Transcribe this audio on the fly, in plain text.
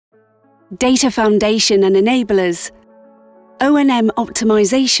data foundation and enablers, O&M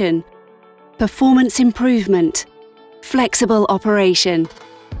optimization, performance improvement, flexible operation.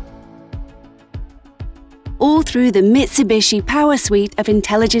 All through the Mitsubishi Power Suite of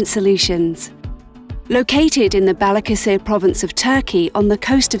intelligent solutions. Located in the Balıkesir province of Turkey on the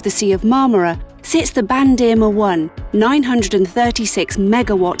coast of the Sea of Marmara sits the Bandirma 1 936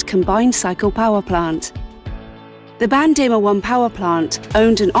 megawatt combined cycle power plant. The Bandirma 1 power plant,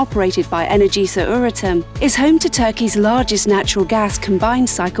 owned and operated by Enerjisa Üretim, is home to Turkey's largest natural gas combined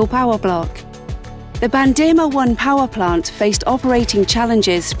cycle power block. The Bandirma 1 power plant faced operating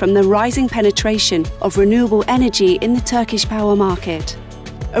challenges from the rising penetration of renewable energy in the Turkish power market.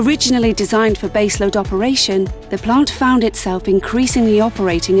 Originally designed for baseload operation, the plant found itself increasingly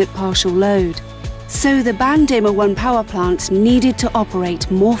operating at partial load. So the Bandirma 1 power plant needed to operate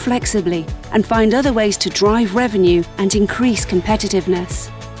more flexibly and find other ways to drive revenue and increase competitiveness.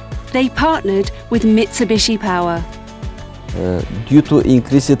 They partnered with Mitsubishi Power. Due to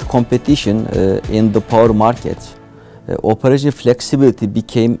increased competition in the power market, operation flexibility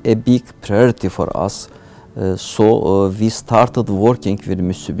became a big priority for us. So we started working with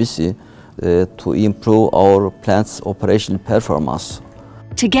Mitsubishi to improve our plant's operational performance.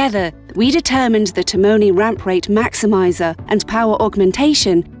 Together, we determined the TOMONI ramp rate maximizer and power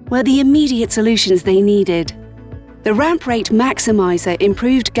augmentation were the immediate solutions they needed. The ramp rate maximizer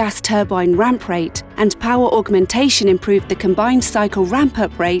improved gas turbine ramp rate, and power augmentation improved the combined cycle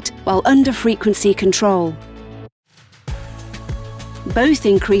ramp-up rate while under frequency control. Both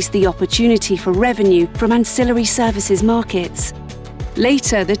increased the opportunity for revenue from ancillary services markets.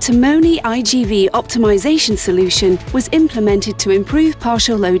 Later, the TOMONI IGV Optimization solution was implemented to improve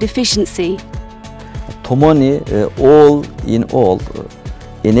partial load efficiency. TOMONI, all in all,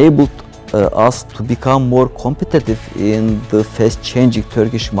 enabled us to become more competitive in the fast-changing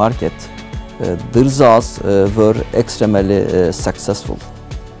Turkish market. The results were extremely successful.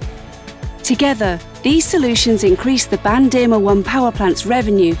 Together, these solutions increased the Bandirma 1 power plant's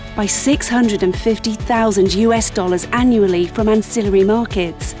revenue by $650,000 annually from ancillary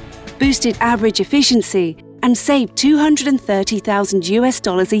markets, boosted average efficiency, and saved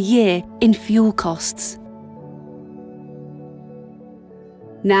 $230,000 a year in fuel costs.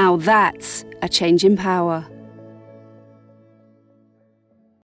 Now that's a change in power.